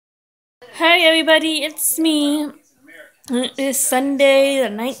Hi everybody, it's me. It is Sunday the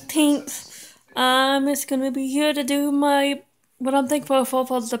 19th. I'm just gonna be here to do what I'm thankful for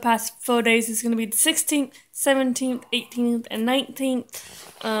the past 4 days. It's gonna be the 16th, 17th, 18th, and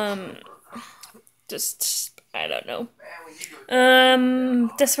 19th. I don't know.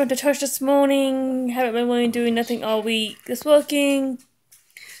 Just went to church this morning. Haven't been really doing nothing all week. Just working.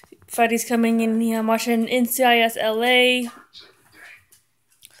 Friday's coming in here. I'm watching NCIS LA.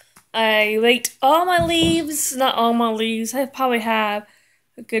 I raked all my leaves. Not all my leaves. I probably have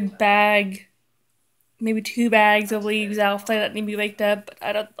a good bag, maybe 2 bags of leaves out there that need to be raked up, but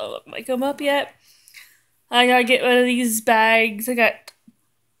I don't know if I come up yet. I gotta get rid of these bags. I got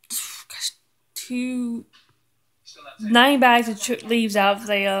 9 bags of leaves out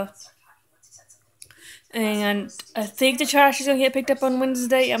there. And I think the trash is gonna get picked up on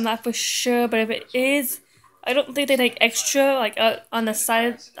Wednesday. I'm not for sure, but if it is, I don't think they take extra, like on the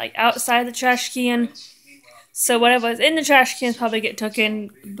side, like outside the trash can. So whatever's in the trash can probably get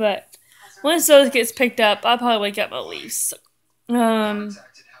taken. But once those gets picked up, I'll probably wake up my leaves. Haven't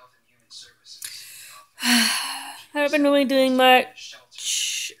been really doing much.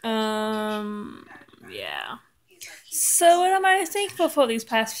 Yeah. So what am I thankful for these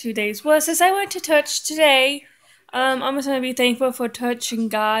past few days? Well, since I went to church today, I'm just gonna be thankful for church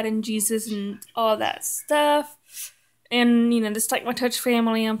and God and Jesus and all that stuff. And just like my church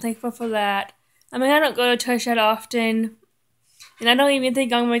family, I'm thankful for that. I mean, I don't go to church that often, and I don't even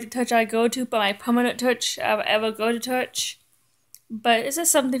think I'm going to church I go to, but my permanent church I would ever go to church. But it's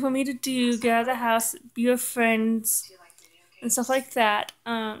just something for me to do, get out of the house, be with friends, and stuff like that.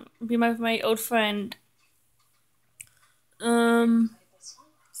 Be my old friend.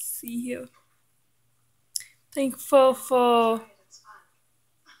 See here. Thankful for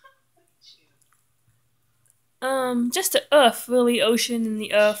just the earth, really, ocean and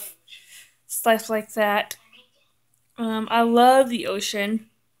the earth, stuff like that. I love the ocean.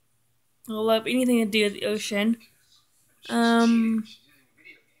 I love anything to do with the ocean. I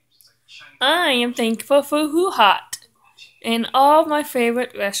am thankful for Who Hot and all my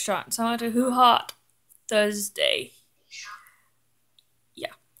favorite restaurants. I went to Who Hot Thursday.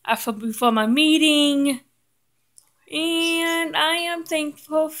 Yeah, before my meeting. And I am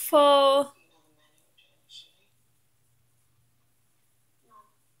thankful for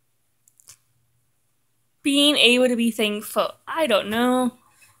being able to be thankful. I don't know.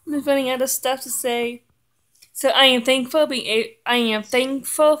 I'm just running out of stuff to say. So I am thankful. I am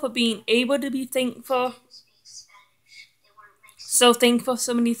thankful for being able to be thankful. So thankful for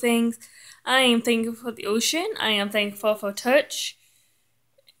so many things. I am thankful for the ocean. I am thankful for church.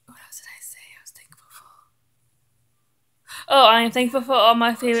 What else did I say I was thankful for? Oh, I am thankful for all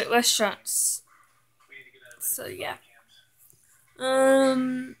my favorite restaurants. So yeah.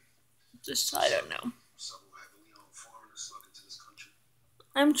 Just I don't know.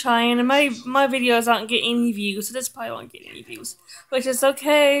 I'm trying, and my videos aren't getting any views, so this probably won't get any views, which is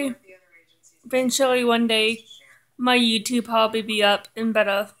okay. Eventually, one day, my YouTube probably be up and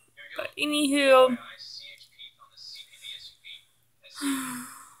better. But anywho,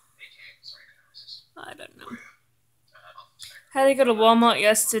 I don't know. Had to go to Walmart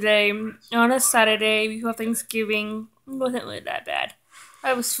yesterday on a Saturday before Thanksgiving. It wasn't really that bad.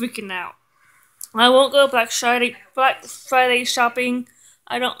 I was freaking out. I won't go Black Friday shopping.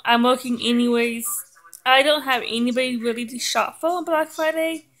 I'm working anyways. I don't have anybody really to shop for on Black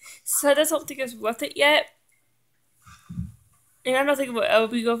Friday, so I just don't think it's worth it yet. And I don't think it will ever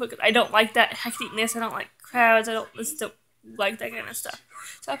be worth it because I don't like that hecticness. I don't like crowds. I don't like that kind of stuff.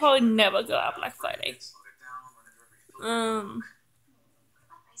 So I'll probably never go out Black Friday.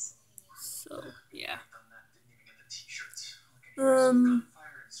 So yeah. I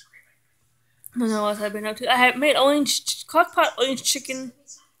don't know what else I've been up to. I have made crock-pot orange chicken.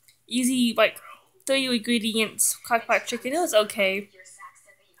 Easy, like 3 ingredients crock-pot chicken. It was okay.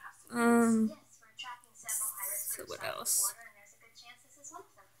 So what else?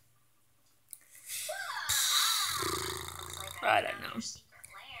 I don't know.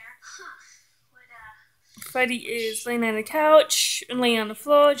 Freddie is laying on the couch and laying on the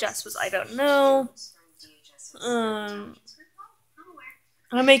floor. Jasper's I don't know. I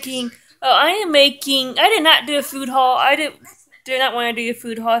did not do a food haul. I did not want to do a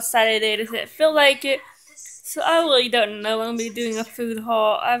food haul Saturday. I didn't feel like it. So I really don't know when I'm going to be doing a food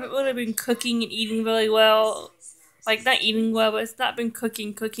haul. I haven't really been cooking and eating really well. Like, not eating well, but it's not been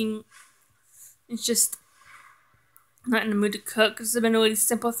cooking. It's just not in the mood to cook because I've been really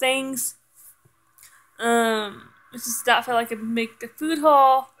simple things. It's just not feel like I can make the food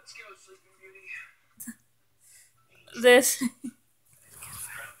haul. This.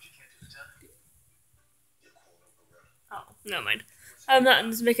 Never mind. I'm not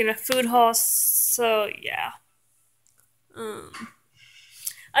just making a food haul, so yeah.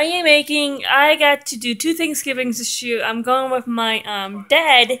 I got to do two Thanksgivings this year. I'm going with my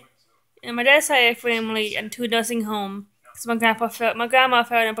dad and my dad's side of the family and to a nursing home. Cause my grandma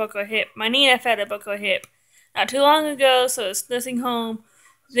fell and broke her hip. My Nina fell and broke her hip not too long ago, so it's nursing home.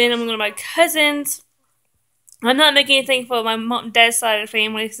 Then I'm going to my cousins. I'm not making anything for my mom and dad's side of the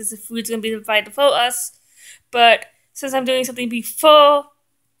family since the food's going to be provided for us. But since I'm doing something before,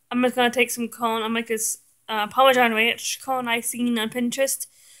 I'm just going to take some cone. I'll make this Parmesan ranch cone I seen on Pinterest.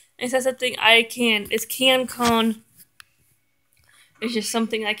 It's not something it's canned cone. It's just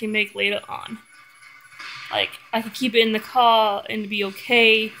something I can make later on. Like, I can keep it in the car and be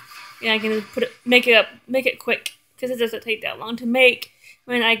okay. And I can make it quick. Because it doesn't take that long to make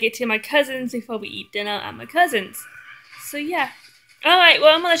when I get to my cousins before we eat dinner at my cousins. So, yeah. Alright,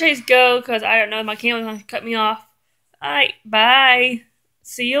 well, I'm going to let you guys go because I don't know if my camera's going to cut me off. Alright, bye.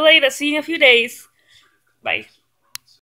 See you later. See you in a few days. Bye.